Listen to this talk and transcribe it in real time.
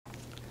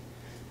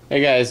Hey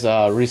guys,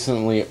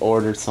 recently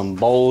ordered some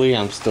Boley.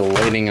 I'm still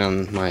waiting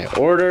on my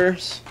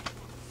orders.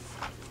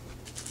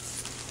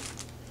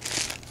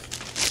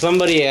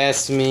 Somebody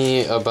asked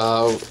me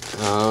about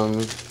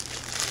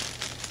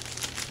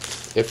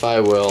if I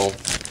will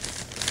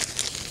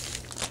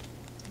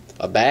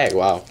a bag.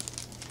 Wow,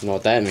 you know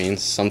what that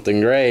means?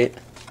 Something great.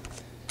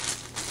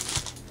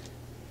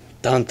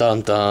 Dun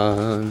dun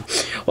dun.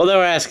 Well, they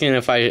were asking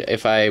if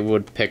I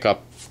would pick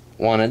up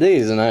one of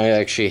these, and I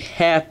actually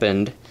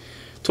happened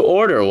to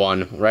order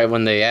one right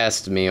when they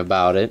asked me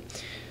about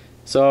it.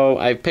 So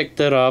I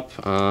picked it up.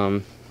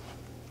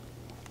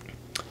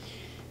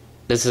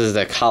 This is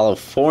the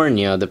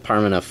California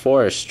Department of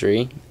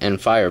Forestry and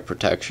Fire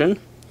Protection.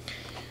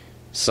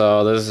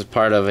 So this is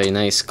part of a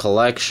nice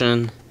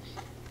collection.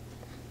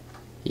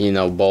 You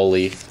know,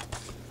 Boley.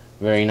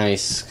 Very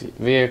nice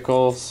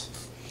vehicles.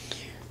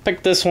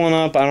 Picked this one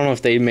up. I don't know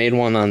if they made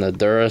one on the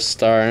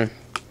Durastar.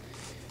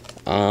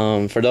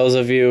 For those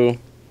of you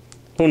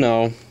who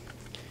know,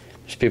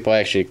 there's people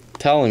actually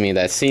telling me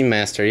that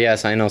Seamaster,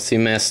 yes, I know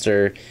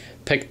Seamaster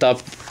picked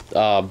up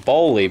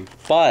Boley,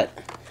 but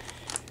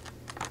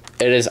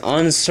it is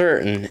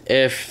uncertain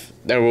if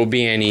there will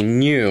be any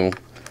new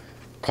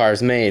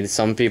cars made.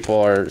 Some people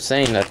are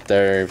saying that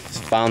they've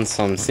found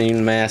some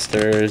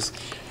Seamasters.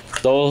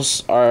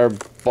 Those are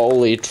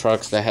Boley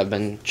trucks that have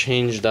been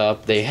changed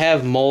up. They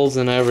have molds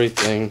and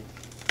everything.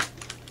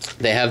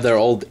 They have their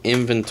old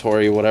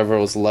inventory, whatever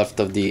was left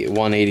of the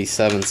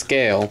 187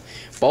 scale.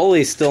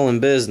 Boley's still in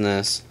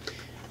business.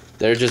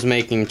 They're just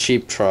making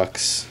cheap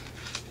trucks.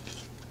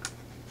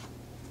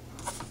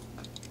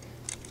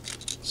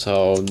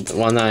 So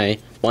when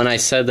I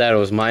said that, it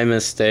was my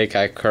mistake.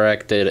 I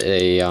corrected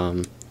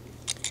a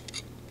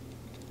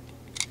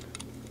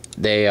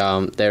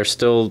they're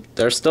still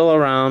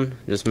around,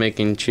 just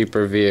making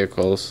cheaper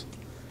vehicles.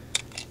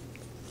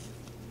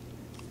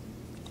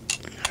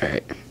 All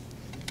right.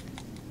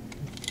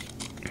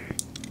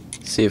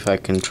 See if I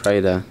can try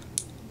to.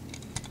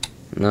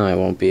 No, I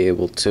won't be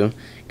able to.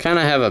 Kind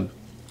of have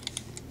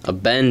a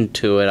bend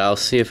to it. I'll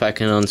see if I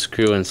can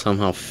unscrew and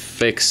somehow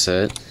fix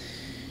it.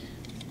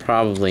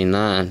 Probably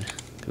not,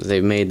 because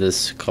they made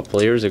this a couple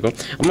of years ago.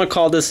 I'm gonna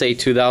call this a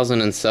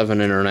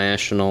 2007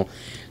 International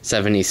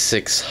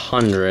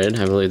 7600.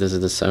 I believe this is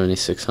the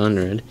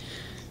 7600,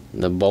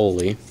 the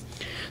Boley.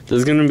 This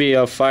is gonna be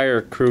a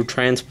fire crew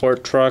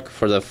transport truck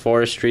for the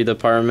Forestry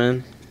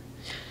Department.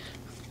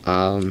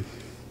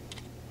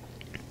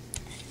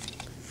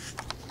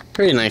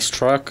 Pretty nice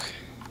truck.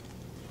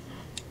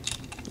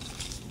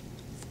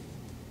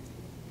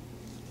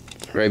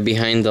 Right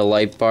behind the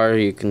light bar,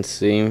 you can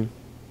see.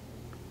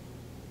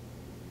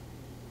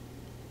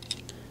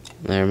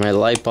 There, my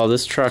light bulb.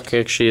 This truck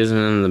actually isn't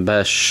in the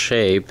best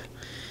shape.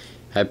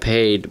 I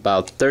paid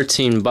about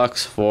 13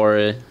 bucks for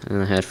it,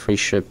 and I had free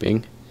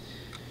shipping.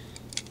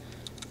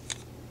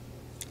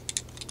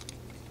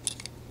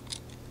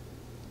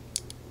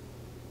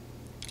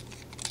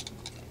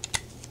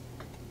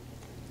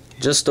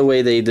 Just the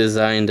way they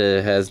designed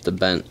it has the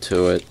bent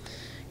to it.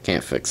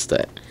 Can't fix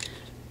that.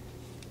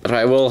 But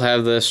I will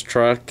have this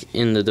truck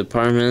in the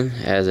department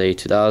as a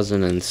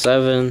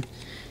 2007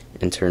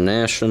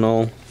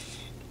 International.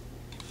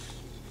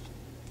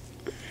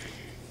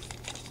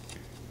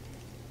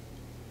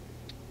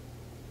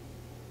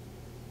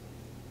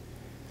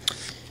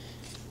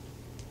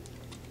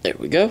 There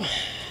we go.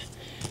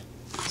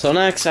 So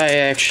next I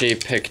actually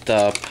picked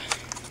up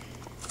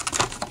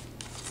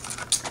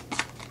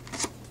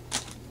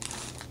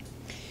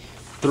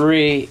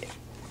three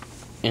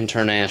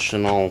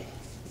International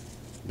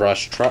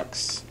brush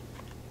trucks.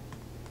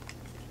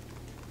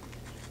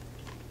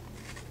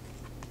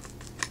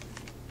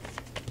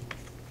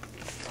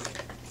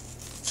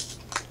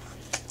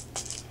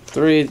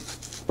 Three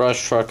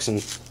brush trucks in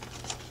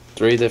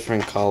three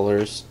different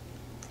colors.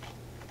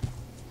 I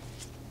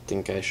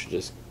think I should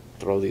just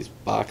throw these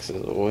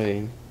boxes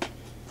away,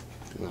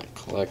 not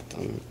collect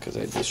them, because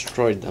I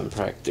destroyed them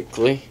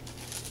practically.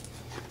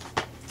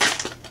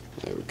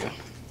 There we go.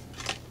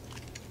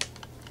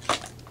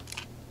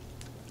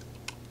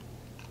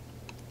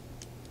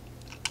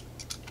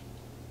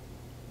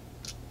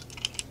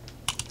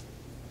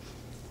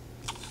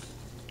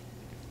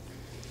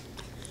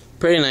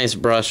 Pretty nice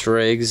brush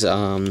rigs. These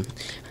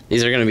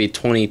are going to be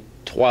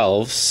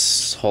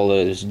 2012s. Hold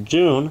it, it's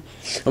June.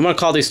 I'm going to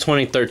call these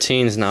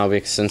 2013s now,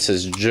 because since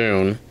it's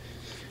June,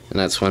 and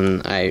that's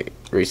when I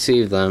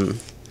received them.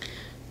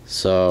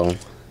 So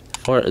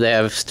they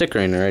have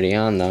stickering already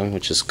on them,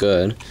 which is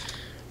good.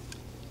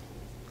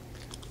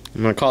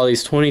 I'm going to call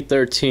these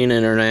 2013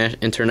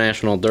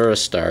 International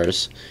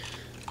Durastars.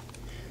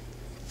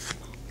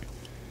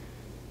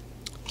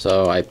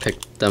 So I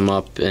picked them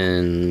up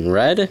in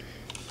red,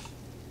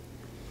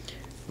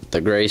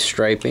 the gray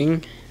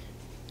striping.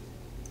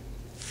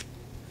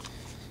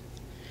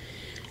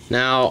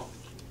 Now,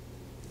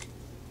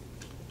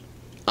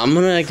 I'm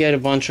gonna get a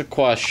bunch of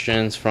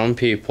questions from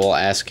people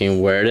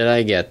asking where did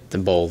I get the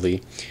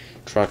Boley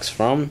trucks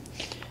from.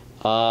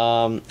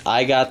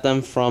 I got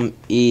them from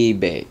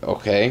eBay,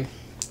 okay?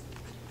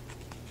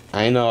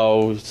 I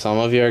know some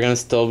of you are going to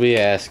still be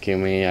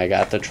asking me. I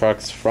got the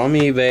trucks from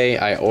eBay.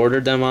 I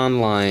ordered them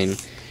online,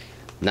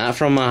 not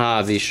from a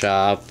hobby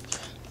shop.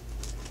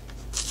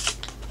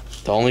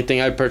 The only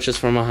thing I purchased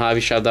from a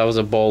hobby shop that was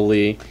a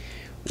Boley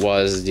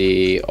was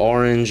the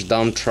orange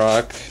dump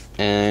truck,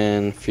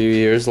 and a few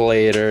years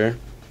later,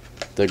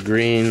 the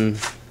green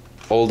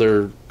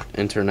older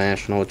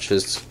International, which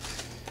is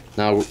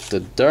now the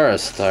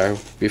Durastar.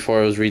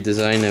 Before it was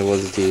redesigned, it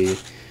was the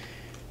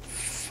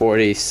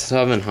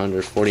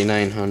 4700,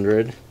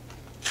 4900.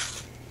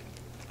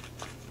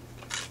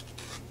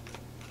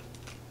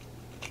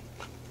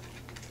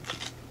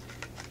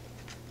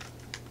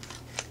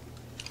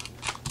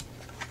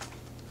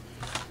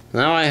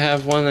 Now I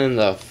have one in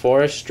the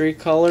forestry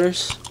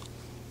colors.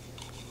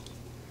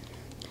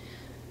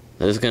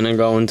 This is gonna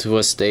go into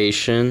a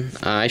station.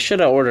 I should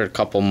have ordered a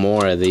couple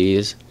more of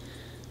these.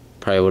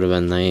 Probably would have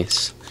been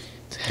nice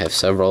to have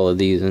several of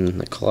these in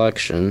the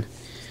collection.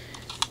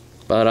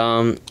 But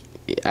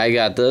I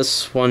got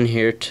this one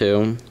here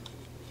too.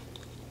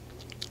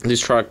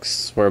 These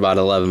trucks were about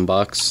 11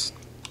 bucks.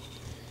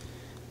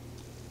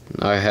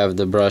 I have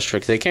the brush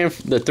rigs.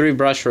 The 3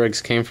 brush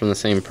rigs came from the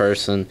same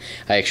person.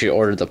 I actually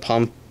ordered the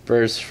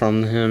pumpers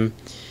from him.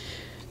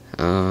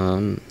 I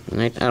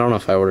don't know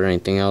if I ordered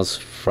anything else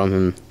from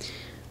him,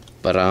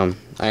 but I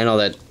know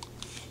that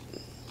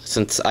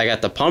since I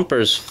got the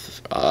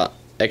pumpers,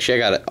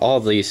 actually I got all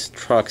these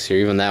trucks here,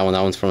 even that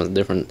one's from a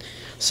different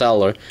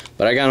seller,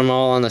 but I got them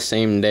all on the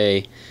same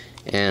day,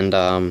 and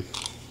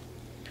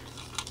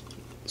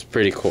it's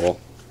pretty cool.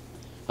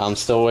 I'm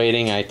still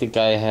waiting. I think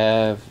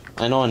I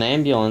know an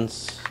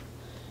ambulance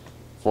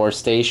for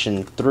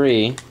Station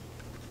 3.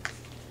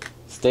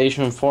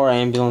 Station 4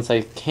 ambulance,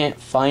 I can't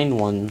find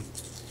one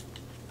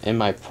in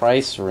my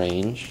price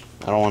range.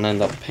 I don't want to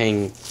end up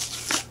paying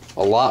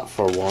a lot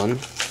for one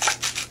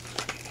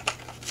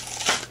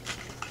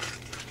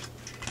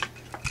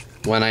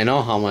when I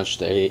know how much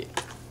they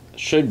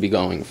should be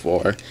going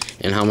for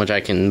and how much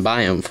I can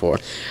buy them for.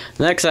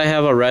 Next, I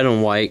have a red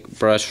and white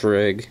brush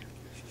rig.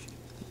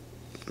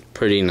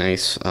 Pretty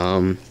nice.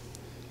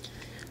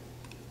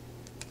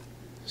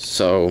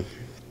 So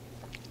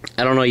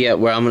I don't know yet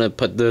where I'm gonna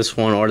put this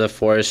one, or the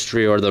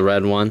forestry, or the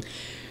red one,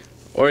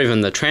 or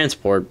even the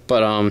transport,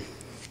 but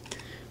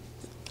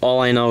all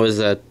I know is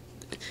that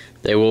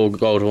they will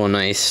go to a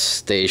nice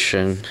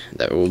station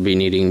that will be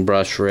needing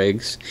brush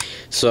rigs.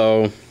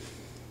 So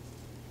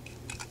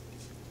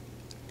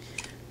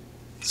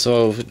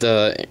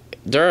the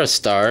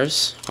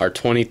Durastars are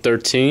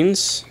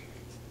 2013s.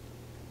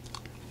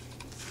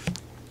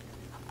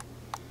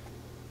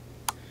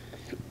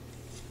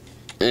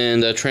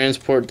 And the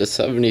transport, the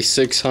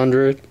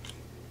 7600,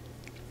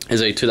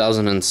 is a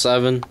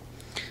 2007.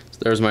 So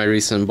there's my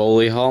recent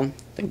Boley haul.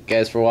 Thank you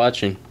guys for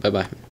watching. Bye bye.